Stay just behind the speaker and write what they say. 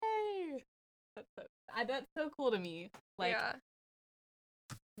That's so cool to me. Like, Yeah.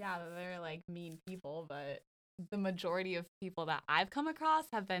 yeah, they're like mean people, but the majority of people that I've come across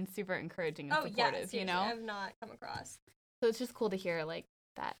have been super encouraging and supportive, seriously, I have not come across. So it's just cool to hear like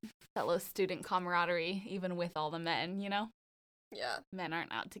that fellow student camaraderie, even with all the men, Yeah. Men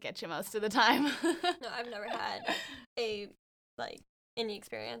aren't out to get you most of the time. No, I've never had any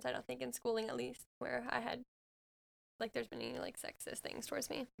experience, I don't think, in schooling at least, where I had, there's been any, sexist things towards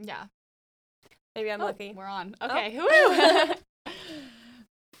me. Yeah. Maybe I'm lucky. We're on. Okay. Oh.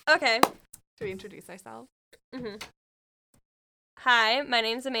 Okay. Should we introduce ourselves? Mm-hmm. Hi, my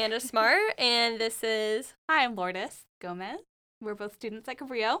name's Amanda Smart, and this is... Hi, I'm Lourdes Gomez. We're both students at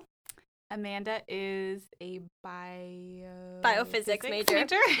Cabrillo. Amanda is a biophysics major.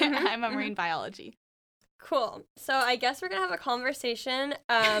 Mm-hmm. I'm a marine biology. Cool. So I guess we're going to have a conversation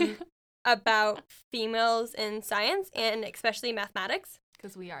about females in science, and especially mathematics.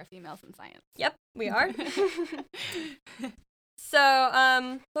 Because we are females in science. Yep, we are.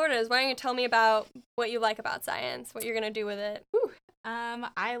 So, Lourdes, why don't you tell me about what you like about science, what you're going to do with it? Whew.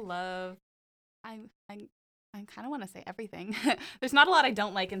 I kind of want to say everything. There's not a lot I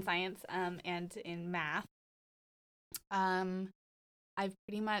don't like in science and in math. I've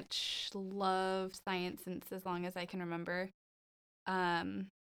pretty much loved science since as long as I can remember. I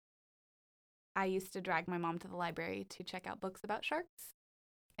used to drag my mom to the library to check out books about sharks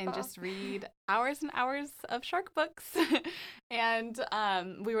and just read hours and hours of shark books. And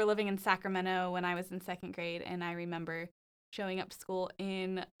we were living in Sacramento when I was in second grade, and I remember showing up to school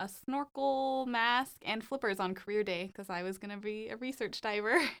in a snorkel, mask, and flippers on career day because I was going to be a research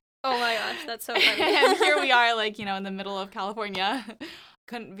diver. Oh my gosh, that's so funny. And here we are, in the middle of California.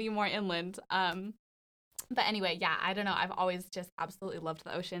 Couldn't be more inland. But anyway, yeah, I don't know. I've always just absolutely loved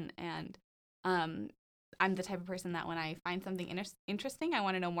the ocean, and I'm the type of person that when I find something interesting, I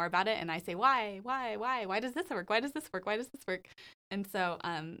want to know more about it, and I say, why does this work? Why does this work? Why does this work? And so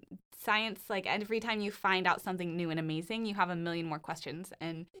science, every time you find out something new and amazing, you have a million more questions,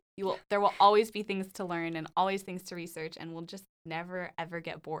 and there will always be things to learn and always things to research, and we'll just never, ever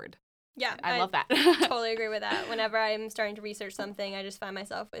get bored. Yeah, I love that. Totally agree with that. Whenever I'm starting to research something, I just find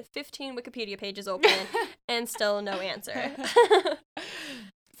myself with 15 Wikipedia pages open and still no answer.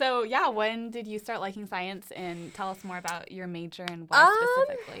 So, yeah, when did you start liking science, and tell us more about your major and why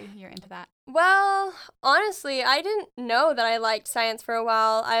specifically you're into that? Well, honestly, I didn't know that I liked science for a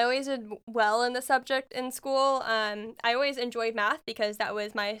while. I always did well in the subject in school. I always enjoyed math because that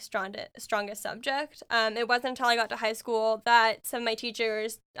was my strongest subject. It wasn't until I got to high school that some of my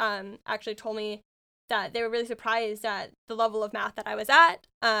teachers actually told me that they were really surprised at the level of math that I was at.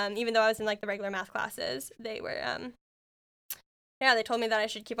 Even though I was in the regular math classes, they were... they told me that I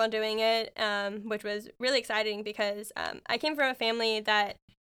should keep on doing it, which was really exciting because I came from a family that,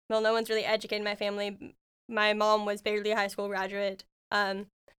 well, no one's really educated in my family. My mom was barely a high school graduate,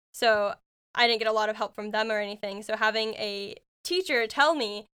 so I didn't get a lot of help from them or anything. So having a teacher tell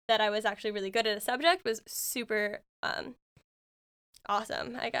me that I was actually really good at a subject was super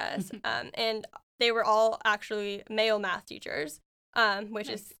awesome, I guess. And they were all actually male math teachers, which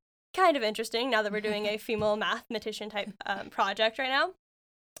is kind of interesting now that we're doing a female mathematician type project right now.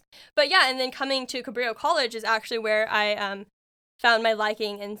 But yeah, and then coming to Cabrillo College is actually where I found my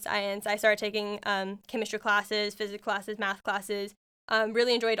liking in science. I started taking chemistry classes, physics classes, math classes.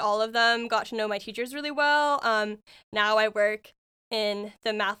 Really enjoyed all of them, got to know my teachers really well. Now I work in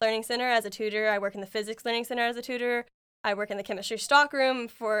the Math Learning Center as a tutor. I work in the Physics Learning Center as a tutor. I work in the chemistry stockroom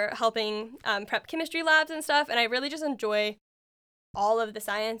for helping prep chemistry labs and stuff, and I really just enjoy all of the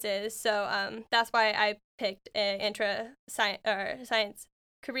sciences. So that's why I picked an science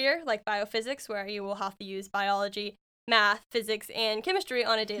career like biophysics, where you will have to use biology, math, physics, and chemistry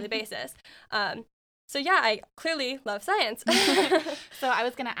on a daily basis. So yeah, I clearly love science. So I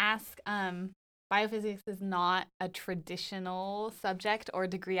was going to ask, biophysics is not a traditional subject or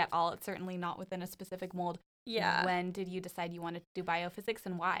degree at all. It's certainly not within a specific mold. Yeah. When did you decide you wanted to do biophysics,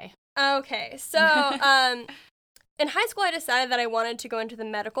 and why? Okay, so in high school, I decided that I wanted to go into the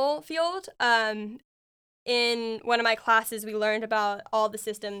medical field. In one of my classes, we learned about all the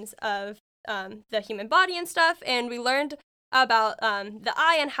systems of the human body and stuff, and we learned about the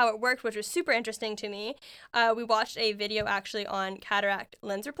eye and how it worked, which was super interesting to me. We watched a video actually on cataract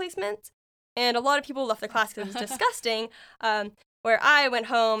lens replacement, and a lot of people left the class because it was disgusting, where I went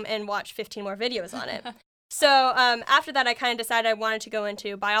home and watched 15 more videos on it. So after that, I kind of decided I wanted to go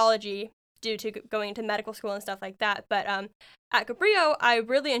into biology due to going into medical school and stuff like that. But at Cabrillo, I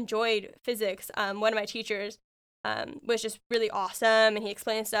really enjoyed physics. One of my teachers was just really awesome, and he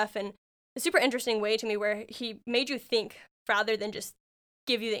explained stuff in a super interesting way to me where he made you think rather than just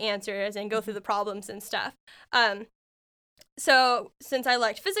give you the answers and go through the problems and stuff. So since I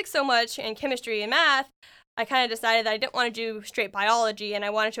liked physics so much and chemistry and math, I kind of decided that I didn't want to do straight biology and I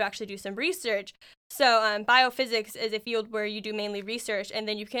wanted to actually do some research. So biophysics is a field where you do mainly research and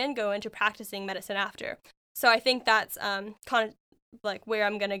then you can go into practicing medicine after. So I think that's kind of like where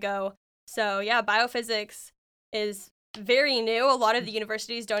I'm going to go. So yeah, biophysics is very new. A lot of the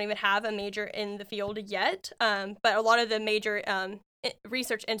universities don't even have a major in the field yet, but a lot of the major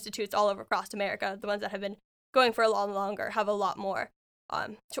research institutes all over across America, the ones that have been going for a lot longer, have a lot more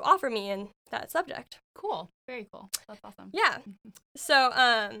to offer me in that subject. Cool. Very cool. That's awesome. Yeah. So,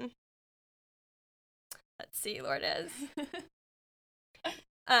 let's see, Lourdes.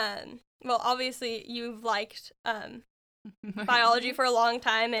 Well, obviously you've liked biology for a long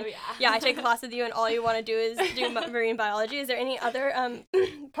time, and I take a class with you, and all you want to do is do marine biology. Is there any other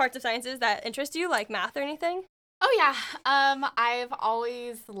parts of sciences that interest you, like math or anything? Oh yeah, I've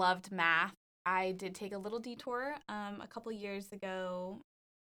always loved math. I did take a little detour a couple years ago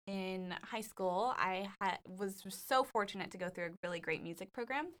in high school. I was so fortunate to go through a really great music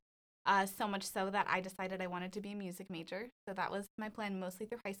program, so much so that I decided I wanted to be a music major. So that was my plan mostly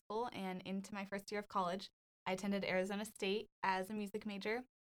through high school and into my first year of college. I attended Arizona State as a music major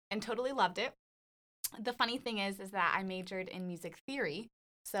and totally loved it. The funny thing is that I majored in music theory.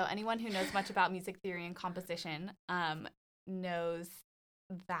 So anyone who knows much about music theory and composition knows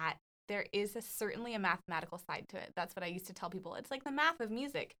that there is certainly a mathematical side to it. That's what I used to tell people. It's like the math of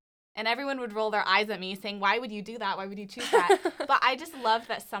music. And everyone would roll their eyes at me saying, why would you do that? Why would you choose that? But I just love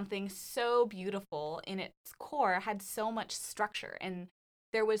that something so beautiful in its core had so much structure. And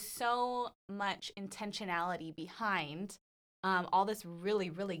there was so much intentionality behind all this really,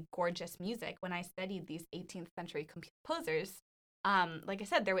 really gorgeous music. When I studied these 18th century composers, like I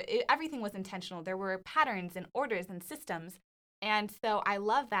said, everything was intentional. There were patterns and orders and systems. And so I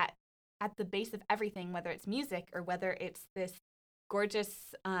love that at the base of everything, whether it's music or whether it's this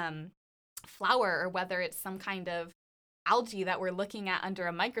gorgeous flower or whether it's some kind of algae that we're looking at under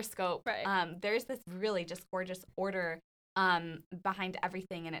a microscope, right. There's this really just gorgeous order behind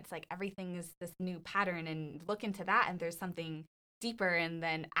everything. And it's like everything is this new pattern, and look into that and there's something deeper, and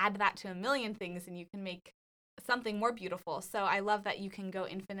then add that to a million things and you can make something more beautiful. So I love that you can go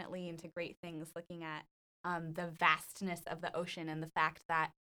infinitely into great things looking at the vastness of the ocean and the fact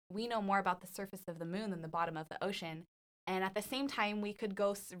that we know more about the surface of the moon than the bottom of the ocean. And at the same time, we could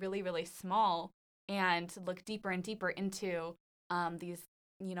go really, really small and look deeper and deeper into these,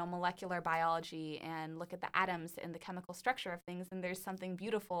 molecular biology and look at the atoms and the chemical structure of things. And there's something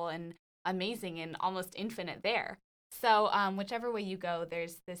beautiful and amazing and almost infinite there. So whichever way you go,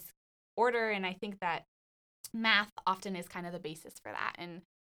 there's this order. And I think that math often is kind of the basis for that. And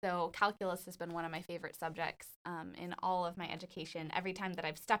so calculus has been one of my favorite subjects in all of my education. Every time that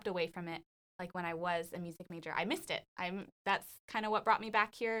I've stepped away from it, like when I was a music major, I missed it. That's kind of what brought me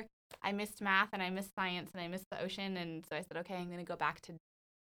back here. I missed math and I missed science and I missed the ocean. And so I said, okay, I'm going to go back to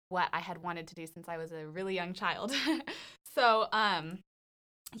what I had wanted to do since I was a really young child. So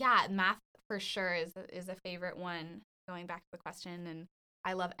math for sure is a favorite one, going back to the question. And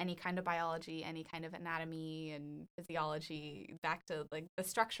I love any kind of biology, any kind of anatomy and physiology, back to like the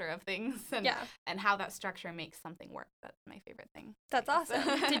structure of things and how that structure makes something work. That's my favorite thing. That's awesome.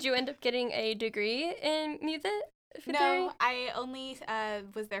 Did you end up getting a degree in music? No, I only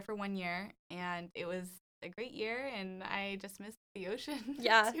was there for 1 year, and it was a great year, and I just missed the ocean.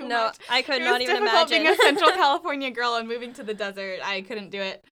 Yeah, too no, much. I could not even imagine. Being a Central California girl and moving to the desert, I couldn't do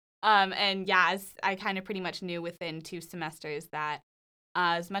it. I kind of pretty much knew within 2 semesters that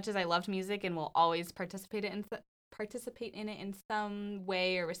as much as I loved music and will always participate in it in some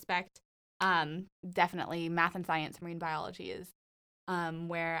way or respect, definitely math and science, marine biology is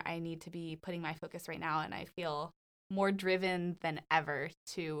where I need to be putting my focus right now, and I feel more driven than ever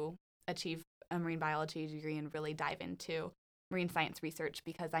to achieve a marine biology degree and really dive into marine science research,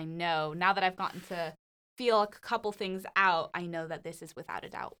 because I know now that I've gotten to feel a couple things out, I know that this is without a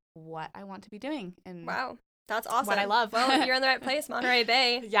doubt what I want to be doing. And wow. That's awesome. What I love. Well, you're in the right place, Monterey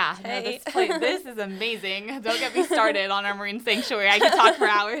Bay. Yeah, hey. No, this is amazing. Don't get me started on our marine sanctuary. I could talk for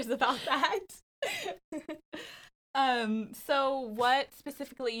hours about that. So what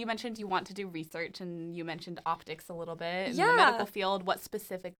specifically, you mentioned you want to do research, and you mentioned optics a little bit in the medical field. What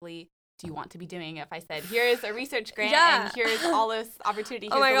specifically do you want to be doing? If I said, here's a research grant and here's all this opportunity,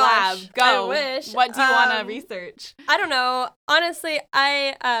 here's the lab, go. I wish. What do you want to research? I don't know. Honestly,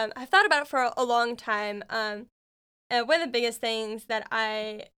 I've thought about it for a long time. And one of the biggest things that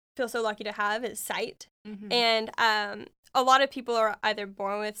I feel so lucky to have is sight. Mm-hmm. And a lot of people are either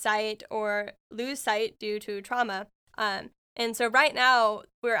born with sight or lose sight due to trauma. And so right now,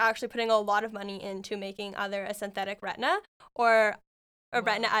 we're actually putting a lot of money into making either a synthetic retina or a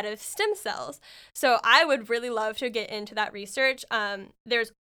retina out of stem cells. So I would really love to get into that research.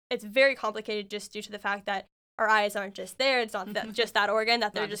 It's very complicated just due to the fact that our eyes aren't just there. It's not just that organ,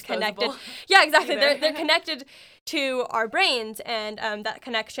 that they're just connected. Yeah, exactly. They're connected to our brains, and that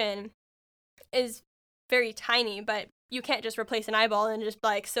connection is very tiny, but you can't just replace an eyeball and just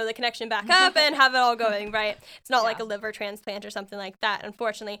like sew the connection back up and have it all going, right? It's not like a liver transplant or something like that,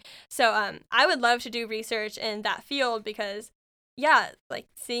 unfortunately. So I would love to do research in that field because, yeah, like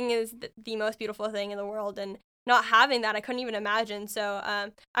seeing is the most beautiful thing in the world, and not having that, I couldn't even imagine. So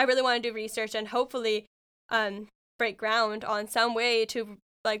I really want to do research and hopefully break ground on some way to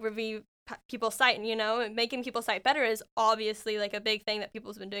like revive people's sight. You know, making people's sight better is obviously like a big thing that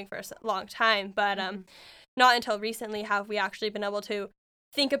people's been doing for a long time, but not until recently have we actually been able to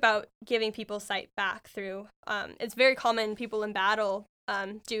think about giving people's sight back through. It's very common people in battle,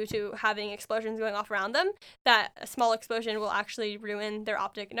 due to having explosions going off around them, that a small explosion will actually ruin their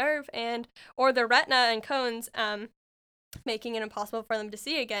optic nerve or their retina and cones, making it impossible for them to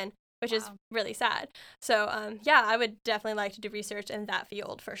see again, which is really sad. So yeah, I would definitely like to do research in that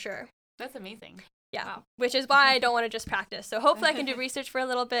field for sure. That's amazing. Yeah, which is why I don't want to just practice. So hopefully I can do research for a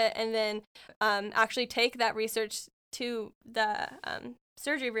little bit and then actually take that research to the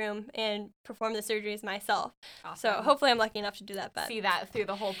surgery room and perform the surgeries myself. Awesome. So hopefully I'm lucky enough to do that. But see that through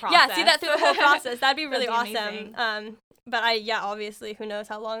the whole process. Yeah, see that through the whole process. That'd be really awesome. But obviously, who knows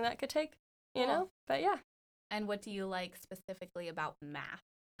how long that could take, you know? But yeah. And what do you like specifically about math?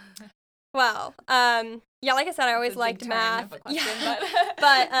 Well, yeah, like I said, I always liked math. Yeah,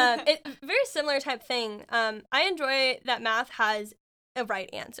 but it's very similar type thing. I enjoy that math has a right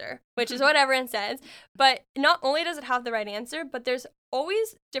answer, which is what everyone says. But not only does it have the right answer, but there's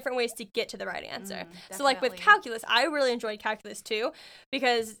always different ways to get to the right answer. So like with calculus, I really enjoyed calculus too,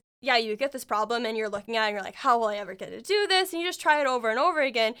 because yeah, you get this problem and you're looking at it and you're like, how will I ever get to do this? And you just try it over and over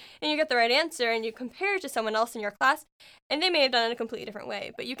again and you get the right answer and you compare it to someone else in your class and they may have done it a completely different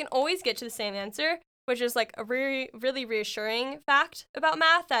way. But you can always get to the same answer, which is like a really, really reassuring fact about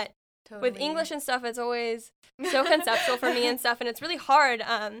math that with English and stuff, it's always so conceptual for me and stuff. And it's really hard,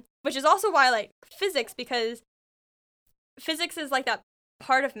 which is also why I like physics, because physics is like that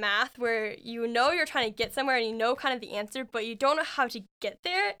part of math where you know you're trying to get somewhere and you know kind of the answer, but you don't know how to get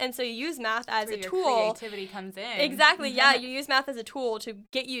there, and so you use math as a tool. Creativity comes in. Exactly, yeah, you use math as a tool to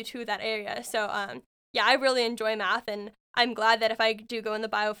get you to that area. So yeah, I really enjoy math, and I'm glad that if I do go in the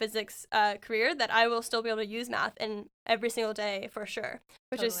biophysics career, that I will still be able to use math in every single day for sure,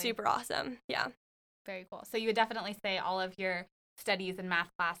 which is super awesome. Yeah. Very cool. So you would definitely say all of your studies and math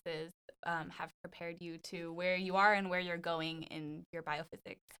classes have prepared you to where you are and where you're going in your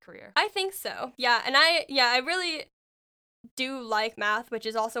biophysics career. I think so. Yeah, and I really do like math, which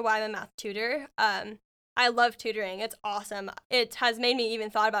is also why I'm a math tutor. I love tutoring. It's awesome. It has made me even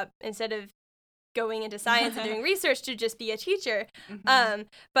thought about, instead of going into science and doing research, to just be a teacher.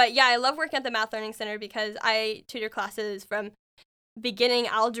 But yeah, I love working at the Math Learning Center because I tutor classes from beginning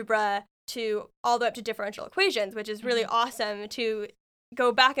algebra to all the way up to differential equations, which is really awesome to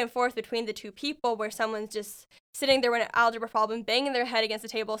go back and forth between the two people, where someone's just sitting there with an algebra problem, banging their head against the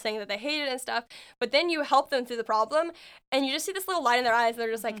table, saying that they hate it and stuff, but then you help them through the problem, and you just see this little light in their eyes, and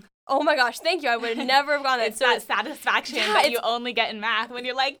they're just like, oh my gosh, thank you, I would never have gone there. It's so that satisfaction that you only get in math when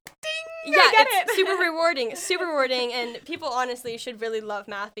you're like, ding, yeah, I get it's super rewarding, and people honestly should really love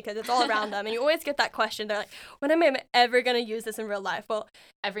math because it's all around them, and you always get that question, they're like, when am I ever going to use this in real life? Well,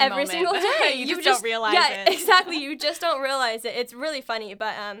 every single day. you just don't realize it. Yeah, exactly, you just don't realize it. It's really funny,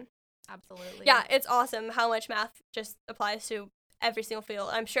 but absolutely. Yeah, it's awesome how much math just applies to every single field.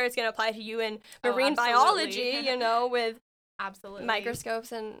 I'm sure it's going to apply to you in marine biology, you know, with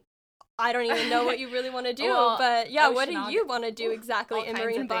microscopes, and I don't even know what you really want to do, but yeah, what do you want to do exactly in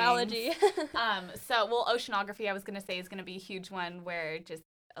marine biology? Oceanography, I was going to say, is going to be a huge one, where just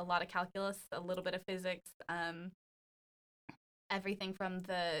a lot of calculus, a little bit of physics, everything from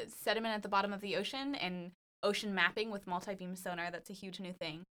the sediment at the bottom of the ocean and ocean mapping with multi-beam sonar. That's a huge new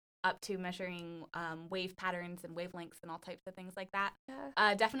thing, up to measuring wave patterns and wavelengths and all types of things like that.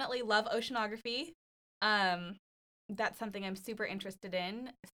 Yeah. Definitely love oceanography. That's something I'm super interested in.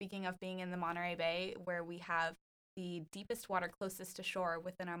 Speaking of being in the Monterey Bay, where we have the deepest water closest to shore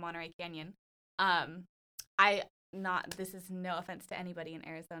within our Monterey Canyon. This is no offense to anybody in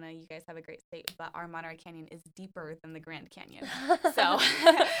Arizona. You guys have a great state, but our Monterey Canyon is deeper than the Grand Canyon. So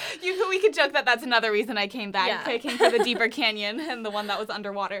we could joke that that's another reason I came back, picking for the deeper canyon and the one that was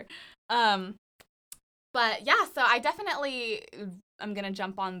underwater. But yeah, so I definitely am going to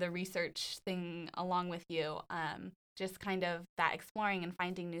jump on the research thing along with you. just kind of that exploring and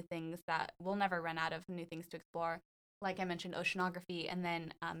finding new things, that we'll never run out of new things to explore. Like I mentioned, oceanography, and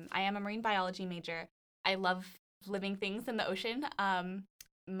then I am a marine biology major. I love living things in the ocean.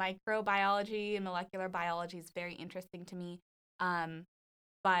 Microbiology and molecular biology is very interesting to me.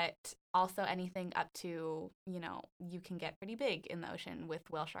 But also anything up to, you can get pretty big in the ocean with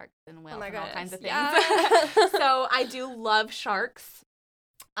whale sharks and whales and all kinds of things. Yeah. So I do love sharks.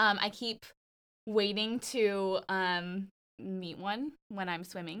 I keep waiting to meet one when I'm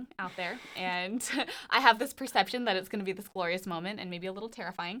swimming out there. And I have this perception that it's going to be this glorious moment and maybe a little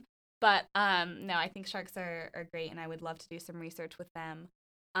terrifying. But no, I think sharks are great, and I would love to do some research with them.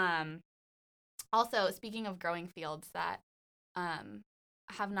 Also, speaking of growing fields that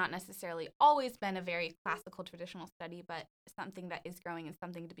have not necessarily always been a very classical traditional study, but something that is growing and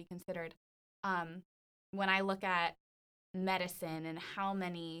something to be considered. When I look at medicine and how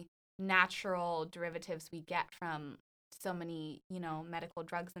many natural derivatives we get from so many, medical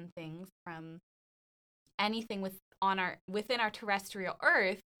drugs and things, from anything within our terrestrial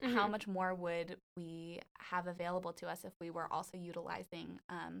Earth, how much more would we have available to us if we were also utilizing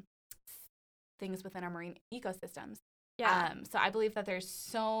things within our marine ecosystems? Yeah. So I believe that there's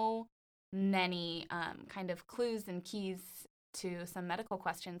so many kind of clues and keys to some medical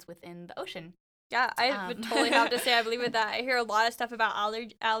questions within the ocean. Yeah, I would totally have to say I believe with that. I hear a lot of stuff about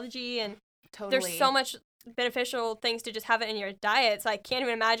allergy, and there's so much beneficial things to just have it in your diet. So I can't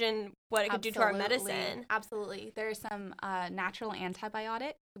even imagine what it could do to our medicine. Absolutely. There's some natural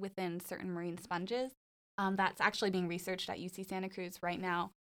antibiotics within certain marine sponges that's actually being researched at UC Santa Cruz right now.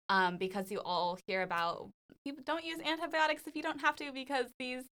 Because you all hear about people don't use antibiotics if you don't have to, because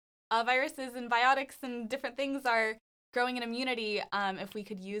these viruses and biotics and different things are growing in immunity. If we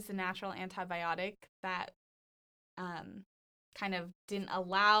could use a natural antibiotic that kind of didn't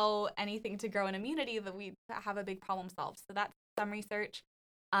allow anything to grow in immunity, that we have a big problem solved. So that's some research.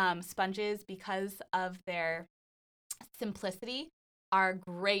 Sponges, because of their simplicity, are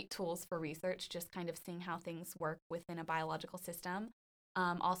great tools for research, just kind of seeing how things work within a biological system.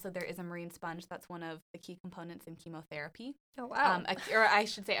 Also, there is a marine sponge that's one of the key components in chemotherapy. Oh, wow. Or I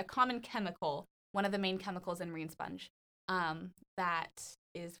should say a common chemical, one of the main chemicals in marine sponge that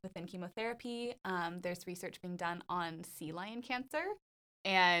is within chemotherapy. There's research being done on sea lion cancer,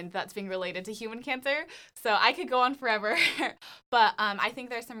 and that's being related to human cancer. So I could go on forever. But I think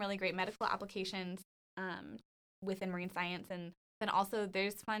there's some really great medical applications within marine science. And then also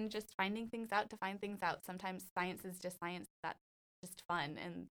there's fun just finding things out to find things out. Sometimes science is just science. That's just fun.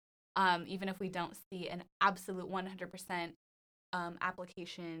 And even if we don't see an absolute 100%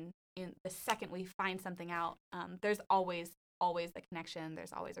 application in the second we find something out, there's always a connection.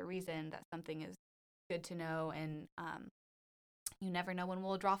 There's always a reason that something is good to know, and you never know when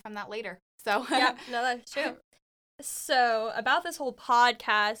we'll draw from that later. So yeah, no, that's true. So about this whole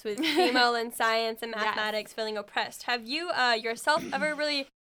podcast with female in science and mathematics feeling oppressed, have you yourself ever really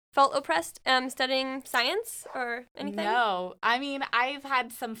felt oppressed studying science or anything? No. I mean, I've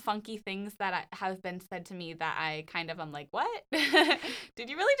had some funky things that have been said to me that I kind of am like, what? Did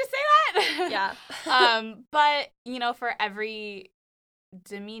you really just say that? Yeah. But, for every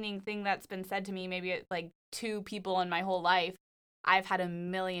demeaning thing that's been said to me, maybe like 2 people in my whole life, I've had a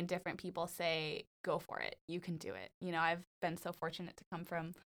million different people say, go for it. You can do it. I've been so fortunate to come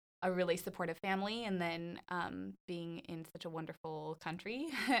from a really supportive family, and then being in such a wonderful country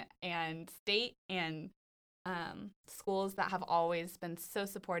and state and schools that have always been so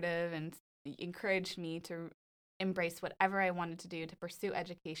supportive and encouraged me to embrace whatever I wanted to do, to pursue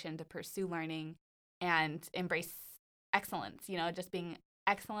education, to pursue learning, and embrace excellence, just being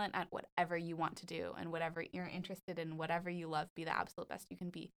excellent at whatever you want to do and whatever you're interested in, whatever you love, be the absolute best you can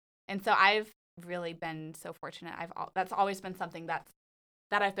be. And so I've really been so fortunate. That's always been something that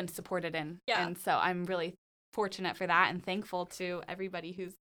I've been supported in. Yeah. And so I'm really fortunate for that and thankful to everybody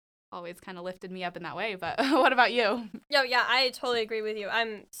who's always kind of lifted me up in that way. But what about you? Yeah, I totally agree with you.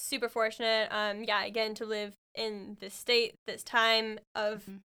 I'm super fortunate. Again, to live in this state, this time of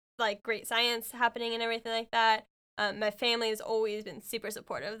like great science happening and everything like that. My family has always been super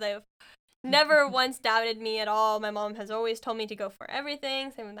supportive. They've never once doubted me at all. My mom has always told me to go for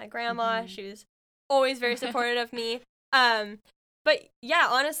everything. Same with my grandma. She was always very supportive of me. But yeah,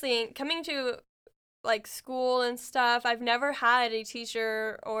 honestly, coming to like school and stuff, I've never had a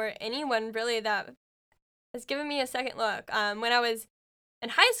teacher or anyone really that has given me a second look. When I was in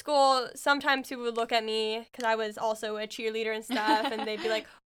high school, sometimes people would look at me because I was also a cheerleader and stuff, and they'd be like,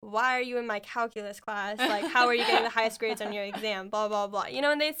 why are you in my calculus class? Like, how are you getting the highest grades on your exam? Blah, blah, blah. You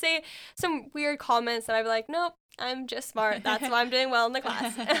know, and they'd say some weird comments that I'd be like, nope, I'm just smart. That's why I'm doing well in the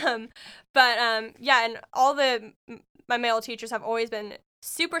class. Yeah, and my male teachers have always been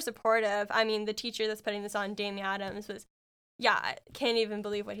super supportive. I mean, the teacher that's putting this on, Damien Adams, I can't even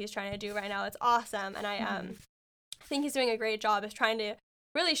believe what he's trying to do right now. It's awesome. And I think he's doing a great job of trying to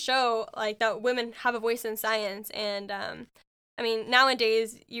really show, like, that women have a voice in science. And, I mean,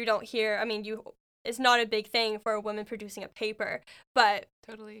 nowadays you don't hear, it's not a big thing for a woman producing a paper, but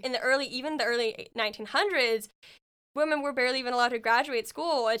totally in the early 1900s, women were barely even allowed to graduate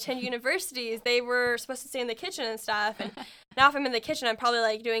school, attend universities. They were supposed to stay in the kitchen and stuff. And now if I'm in the kitchen, I'm probably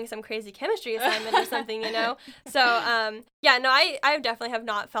like doing some crazy chemistry assignment or something, you know? So, I definitely have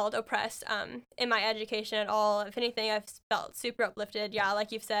not felt oppressed in my education at all. If anything, I've felt super uplifted. Yeah,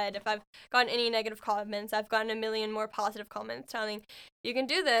 like you've said, if I've gotten any negative comments, I've gotten a million more positive comments telling you can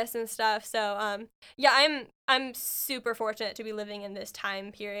do this and stuff. So, I'm super fortunate to be living in this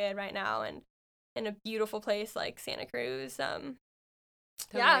time period right now, and in a beautiful place like Santa Cruz,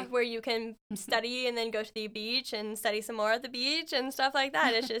 where you can study and then go to the beach and study some more at the beach and stuff like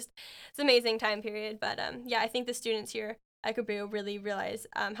that. It's an amazing time period. But I think the students here at Cabrillo really realize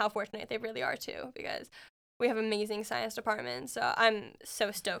how fortunate they really are too, because we have amazing science departments. So I'm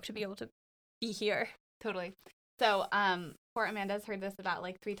so stoked to be able to be here. Totally. So, poor Amanda's heard this about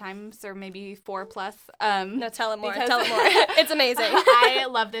like 3 times or maybe 4 plus. No, tell it more. It's amazing. I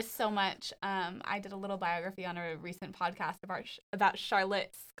love this so much. I did a little biography on a recent podcast about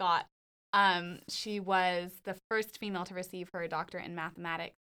Charlotte Scott. She was the first female to receive her doctorate in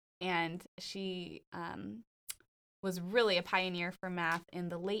mathematics, and she was really a pioneer for math in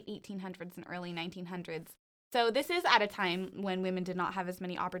the late 1800s and early 1900s. So this is at a time when women did not have as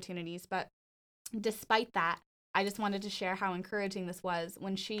many opportunities, but despite that, I just wanted to share how encouraging this was.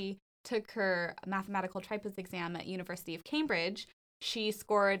 When she took her mathematical tripos exam at University of Cambridge, she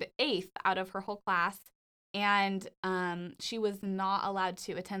scored 8th out of her whole class, and she was not allowed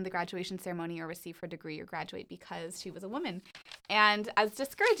to attend the graduation ceremony or receive her degree or graduate because she was a woman. And as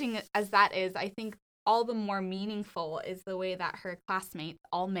discouraging as that is, I think all the more meaningful is the way that her classmates,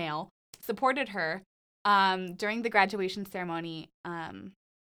 all male, supported her during the graduation ceremony.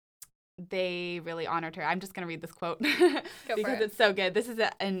 They really honored her. I'm just going to read this quote because it's so good. This is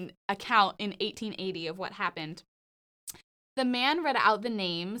an account in 1880 of what happened. The man read out the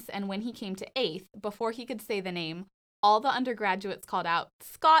names, and when he came to 8th, before he could say the name, all the undergraduates called out,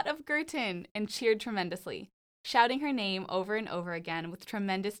 "Scott of Girton," and cheered tremendously, shouting her name over and over again with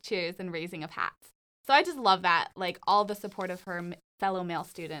tremendous cheers and raising of hats. So I just love that, like, all the support of her fellow male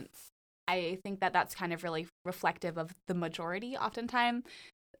students. I think that that's kind of really reflective of the majority oftentimes.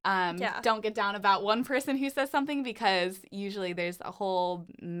 Don't get down about one person who says something, because usually there's a whole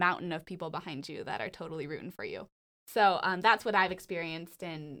mountain of people behind you that are totally rooting for you. So that's what I've experienced,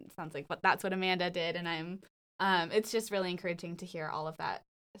 and sounds like that's what Amanda did. And it's just really encouraging to hear all of that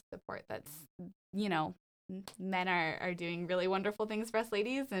support. That's, men are doing really wonderful things for us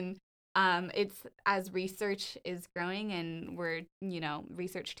ladies. And it's, as research is growing and we're,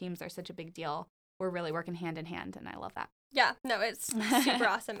 research teams are such a big deal, we're really working hand in hand, and I love that. Yeah, no, it's super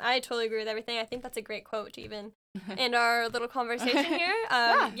awesome. I totally agree with everything. I think that's a great quote to even end our little conversation here.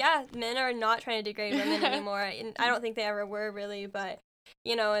 Men are not trying to degrade women anymore. And I don't think they ever were, really, but,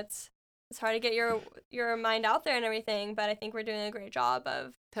 it's hard to get your mind out there and everything, but I think we're doing a great job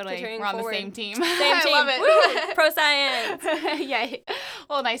of totally. We're on forward. The same team. I love it. Woo! Pro science. Yay.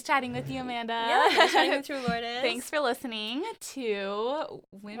 Well, nice chatting with you, Amanda. Yeah, nice chatting with you, Lourdes. Thanks for listening to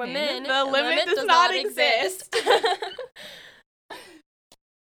Women. The Limit Does Not Exist.